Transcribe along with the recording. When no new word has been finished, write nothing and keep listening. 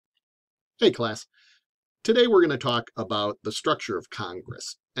Hey class, today we're going to talk about the structure of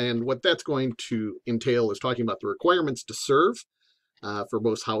Congress. And what that's going to entail is talking about the requirements to serve for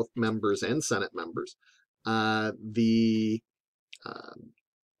both House members and Senate members, the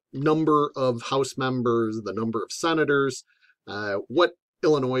number of House members, the number of senators, what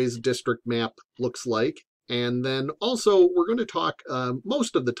Illinois' district map looks like. And then also we're going to talk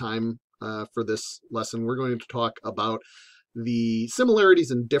most of the time for this lesson, we're going to talk about the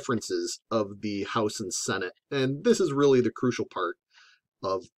similarities and differences of the House and Senate. And this is really the crucial part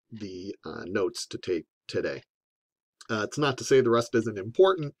of the notes to take today. It's not to say the rest isn't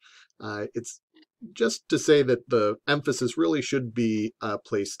important. It's just to say that the emphasis really should be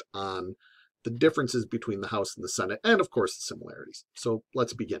placed on the differences between the House and the Senate, and of course the similarities. So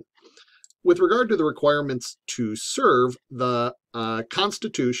let's begin. With regard to the requirements to serve, the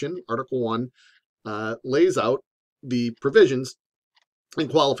Constitution, Article 1, lays out the provisions and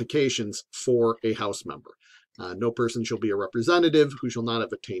qualifications for a House member. No person shall be a representative who shall not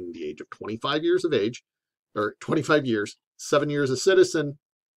have attained the age of 25 years of age, or 25 years, 7 years a citizen,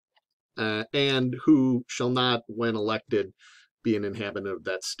 and who shall not, when elected, be an inhabitant of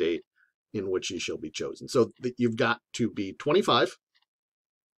that state in which he shall be chosen. So you've got to be 25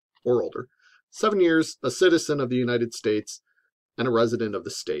 or older, 7 years a citizen of the United States, and a resident of the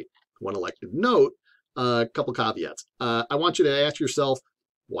state when elected. Note, a couple caveats. I want you to ask yourself,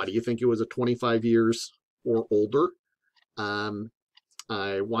 why do you think it was a 25 years or older?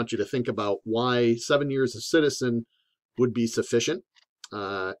 I want you to think about why 7 years as citizen would be sufficient.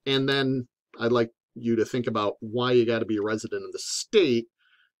 And then I'd like you to think about why you got to be a resident of the state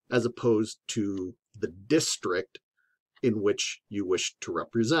as opposed to the district in which you wish to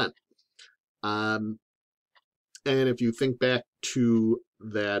represent. And if you think back to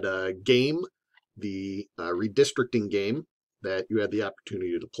that game, the redistricting game that you had the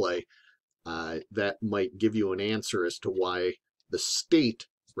opportunity to play, that might give you an answer as to why the state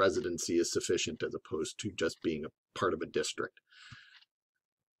residency is sufficient as opposed to just being a part of a district.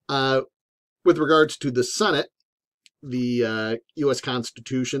 With regards to the Senate, the U.S.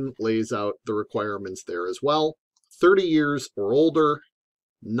 Constitution lays out the requirements there as well. 30 years or older,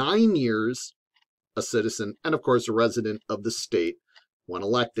 9 years a citizen, and of course a resident of the state when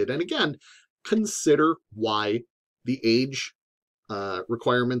elected. And again, consider why the age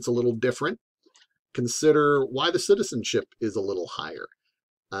requirement's a little different. Consider why the citizenship is a little higher.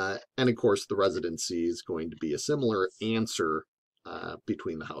 And of course, the residency is going to be a similar answer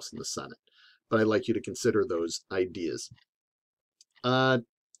between the House and the Senate. But I'd like you to consider those ideas.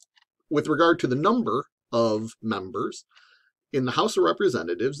 With regard to the number of members, in the House of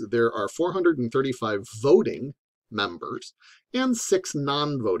Representatives, there are 435 voting members and 6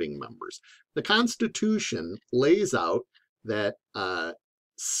 non-voting members. The Constitution lays out that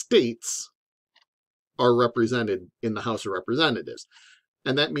states are represented in the House of Representatives.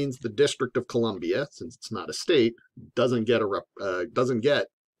 And that means the District of Columbia, since it's not a state, doesn't get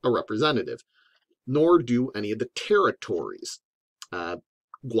a representative, nor do any of the territories,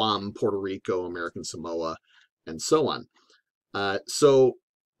 Guam, Puerto Rico, American Samoa, and so on. So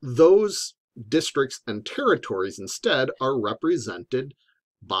those districts and territories instead are represented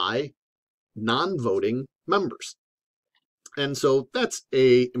by non-voting members. And so that's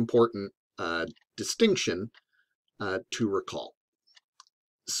an important distinction to recall.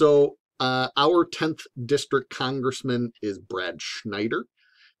 So our 10th district congressman is Brad Schneider.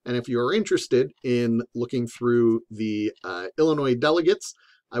 And if you're interested in looking through the Illinois delegates,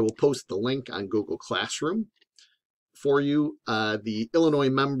 I will post the link on Google Classroom for you. The Illinois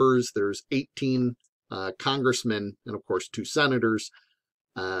members, there's 18 congressmen and of course 2 senators.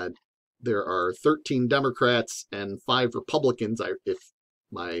 There are 13 Democrats and 5 Republicans, if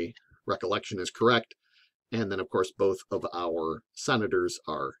my recollection is correct. And then, of course, both of our senators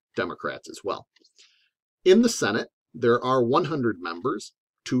are Democrats as well. In the Senate, there are 100 members,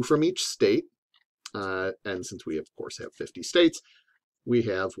 2 from each state. And since we, of course, have 50 states, we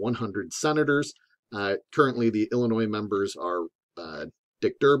have 100 senators. Currently, the Illinois members are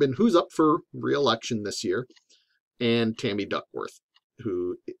Dick Durbin, who's up for re-election this year, and Tammy Duckworth,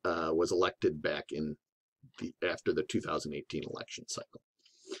 who was elected back in after the 2018 election cycle.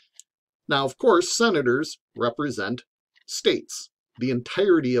 Now, of course, senators represent states, the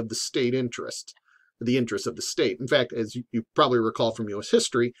entirety of the state interest, the interests of the state. In fact, as you probably recall from U.S.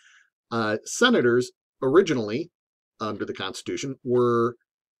 history, senators originally, under the Constitution, were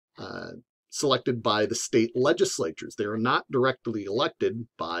selected by the state legislatures. They are not directly elected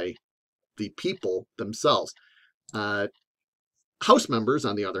by the people themselves. House members,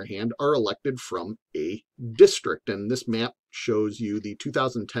 on the other hand, are elected from a district, and this map shows you the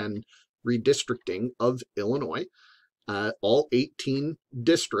 2010 redistricting of Illinois. All 18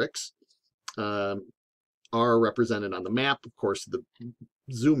 districts are represented on the map. Of course, the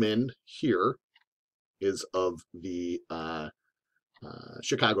zoom in here is of the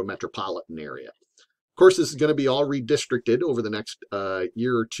Chicago metropolitan area. Of course, this is going to be all redistricted over the next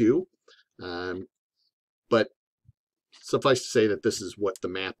year or two, but suffice to say that this is what the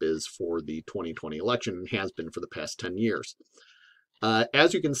map is for the 2020 election and has been for the past 10 years.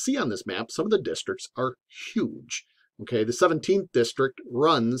 As you can see on this map, some of the districts are huge. Okay, the 17th district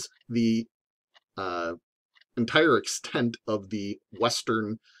runs the entire extent of the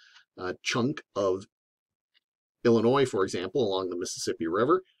western chunk of Illinois, for example, along the Mississippi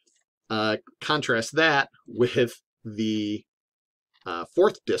River. Contrast that with the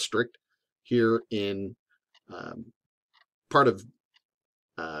 4th district here in part of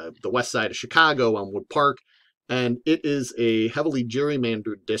the west side of Chicago on Wood Park, and it is a heavily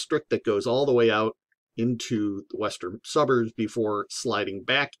gerrymandered district that goes all the way out into the western suburbs before sliding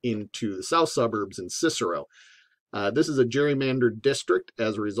back into the south suburbs in Cicero. This is a gerrymandered district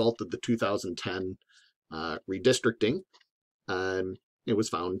as a result of the 2010 redistricting. It was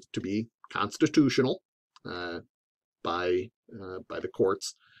found to be constitutional by the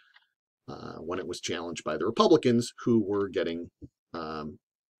courts when it was challenged by the Republicans, who were getting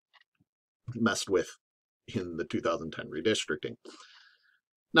messed with in the 2010 redistricting.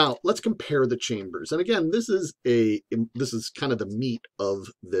 Now let's compare the chambers, and again, this is kind of the meat of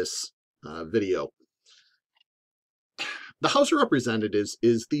this video. The House of Representatives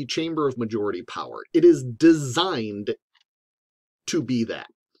is the chamber of majority power. It is designed to be that.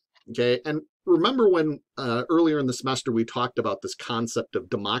 Okay, and remember when earlier in the semester we talked about this concept of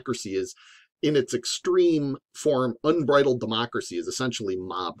democracy is, in its extreme form, unbridled democracy is essentially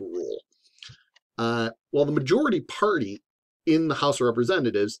mob rule. Well, the majority party in the House of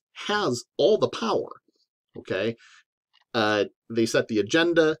Representatives has all the power. Okay, they set the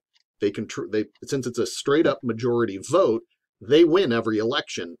agenda. They since it's a straight up majority vote, they win every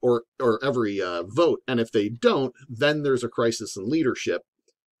election or every vote. And if they don't, then there's a crisis in leadership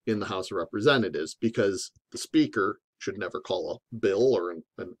in the House of Representatives, because the Speaker should never call a bill or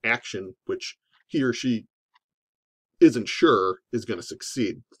an action which he or she isn't sure is going to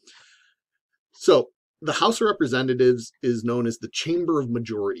succeed. So the House of Representatives is known as the chamber of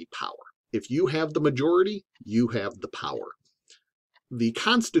majority power. If you have the majority, you have the power. The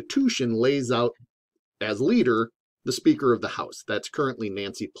Constitution lays out as leader the Speaker of the House. That's currently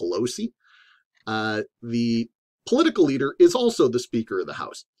Nancy Pelosi. The political leader is also the Speaker of the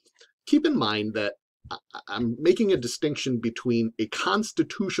House. Keep in mind that I'm making a distinction between a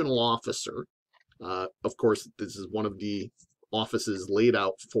constitutional officer. Of course, this is one of the offices laid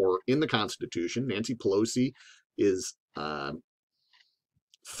out for in the Constitution. Nancy Pelosi is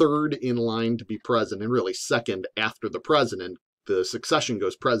third in line to be president, really second after the president. The succession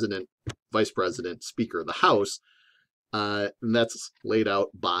goes president, vice president, Speaker of the House, and that's laid out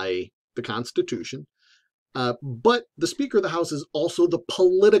by the Constitution. But the Speaker of the House is also the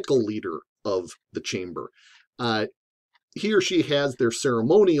political leader of the chamber. He or she has their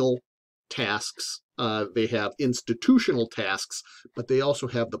ceremonial tasks, they have institutional tasks, but they also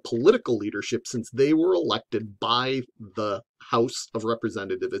have the political leadership since they were elected by the House of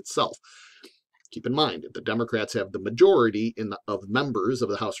Representatives itself. Keep in mind, if the Democrats have the majority of members of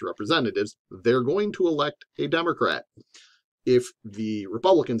the House of Representatives, they're going to elect a Democrat. If the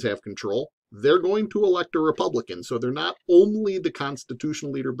Republicans have control, they're going to elect a Republican. So they're not only the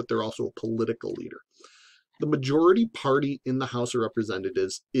constitutional leader, but they're also a political leader. The majority party in the House of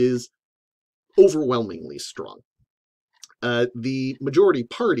Representatives is overwhelmingly strong. The majority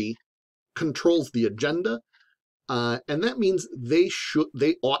party controls the agenda, and that means they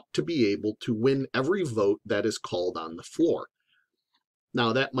ought to be able to win every vote that is called on the floor.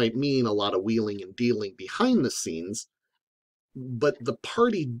 Now, that might mean a lot of wheeling and dealing behind the scenes, but the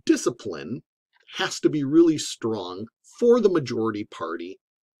party discipline has to be really strong for the majority party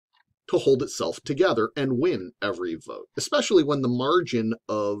to hold itself together and win every vote, especially when the margin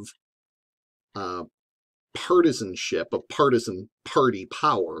of partisanship, of partisan party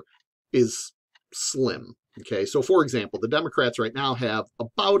power, is slim. Okay, so for example, the Democrats right now have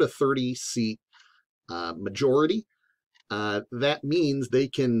about a 30-seat majority. That means they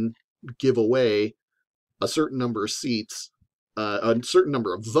can give away a certain number of seats, a certain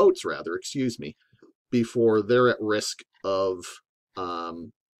number of votes, rather, excuse me, before they're at risk of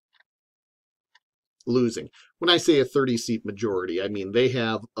losing. When I say a 30-seat majority, I mean they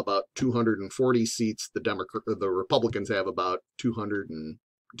have about 240 seats. The Republicans have about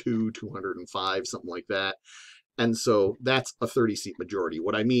 202, 205, something like that. And so that's a 30-seat majority.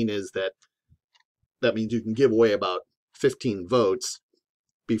 What I mean is that means you can give away about 15 votes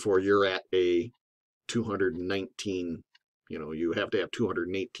before you're at a 219, you have to have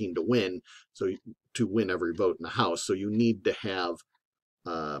 218 to win, so to win every vote in the House. So you need to have,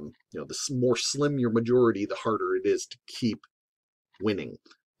 the more slim your majority, the harder it is to keep winning.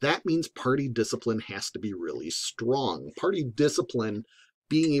 That means party discipline has to be really strong. Party discipline,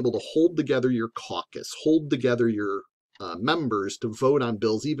 being able to hold together your caucus, hold together your members to vote on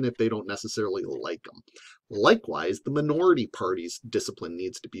bills even if they don't necessarily like them. Likewise, the minority party's discipline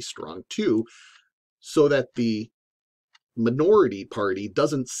needs to be strong too, so that the minority party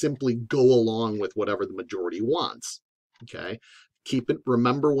doesn't simply go along with whatever the majority wants. Okay?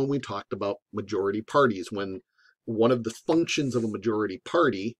 Remember when we talked about majority parties, when one of the functions of a majority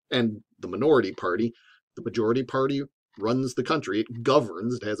party and the minority party, the majority party runs the country, it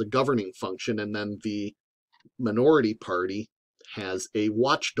governs, it has a governing function, and then the minority party has a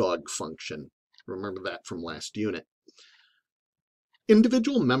watchdog function. Remember that from last unit.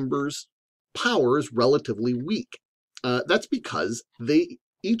 Individual members' power is relatively weak. That's because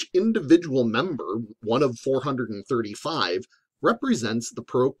each individual member, one of 435, represents the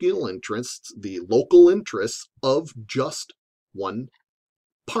parochial interests, the local interests of just one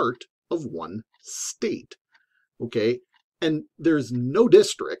part of one state. Okay? And there's no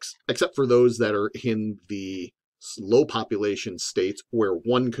districts, except for those that are in the low population states where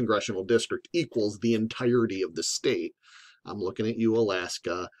one congressional district equals the entirety of the state. I'm looking at you,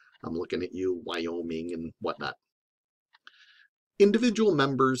 Alaska. I'm looking at you, Wyoming, and whatnot. Individual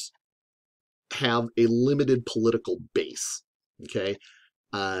members have a limited political base. Okay?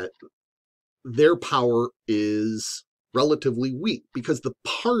 Their power is relatively weak because the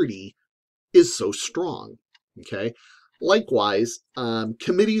party is so strong. Okay? Likewise,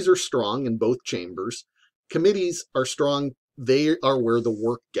 committees are strong in both chambers. Committees are strong. They are where the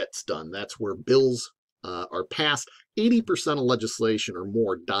work gets done. That's where bills are passed. 80% of legislation or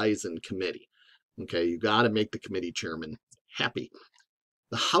more dies in committee. Okay, you got to make the committee chairman happy.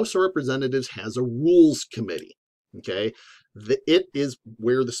 The House of Representatives has a rules committee. Okay, it is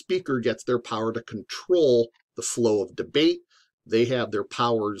where the speaker gets their power to control the flow of debate. They have their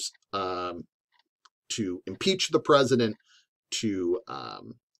powers to impeach the president, to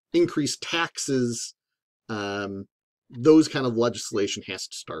increase taxes. Those kind of legislation has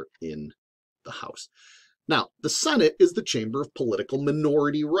to start in the House. Now, the Senate is the chamber of political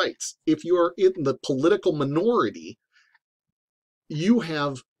minority rights. If you are in the political minority, you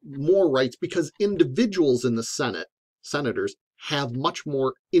have more rights because individuals in the Senate, senators, have much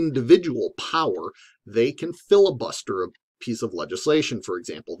more individual power. They can filibuster a piece of legislation, for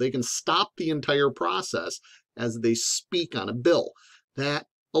example. They can stop the entire process as they speak on a bill. That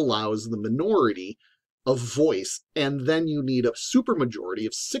allows the minority a voice, and then you need a supermajority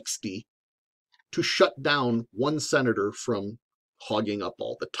of 60 to shut down one senator from hogging up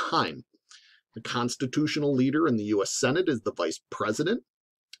all the time. The constitutional leader in the U.S. Senate is the vice president,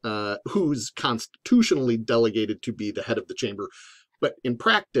 who's constitutionally delegated to be the head of the chamber. But in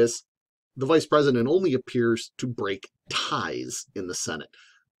practice, the vice president only appears to break ties in the Senate.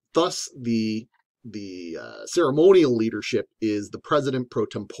 Thus, the ceremonial leadership is the president pro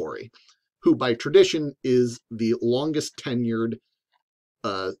tempore, who by tradition is the longest tenured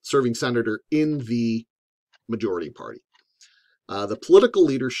serving senator in the majority party. The political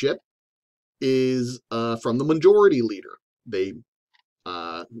leadership is from the majority leader.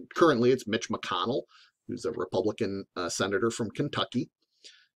 Currently it's Mitch McConnell, who's a Republican senator from Kentucky.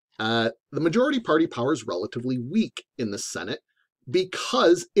 The majority party power is relatively weak in the Senate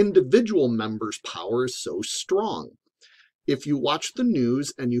because individual members' power is so strong. If you watch the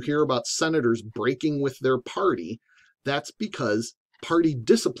news and you hear about senators breaking with their party, that's because party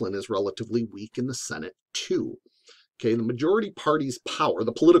discipline is relatively weak in the Senate too. Okay, the majority party's power,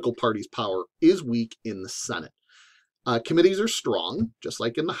 the political party's power, is weak in the Senate. Committees are strong, just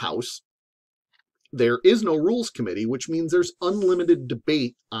like in the House. There is no rules committee, which means there's unlimited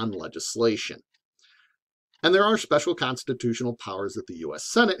debate on legislation. And there are special constitutional powers that the U.S.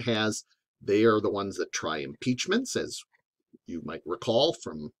 Senate has. They are the ones that try impeachments, as you might recall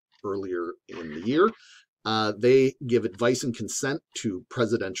from earlier in the year. They give advice and consent to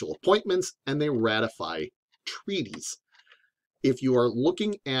presidential appointments, and they ratify treaties. If you are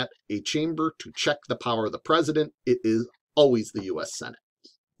looking at a chamber to check the power of the president, it is always the U.S. Senate.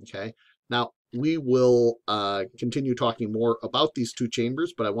 Okay. Now, we will continue talking more about these two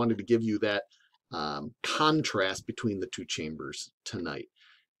chambers, but I wanted to give you that contrast between the two chambers tonight.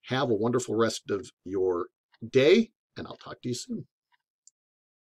 Have a wonderful rest of your day, and I'll talk to you soon.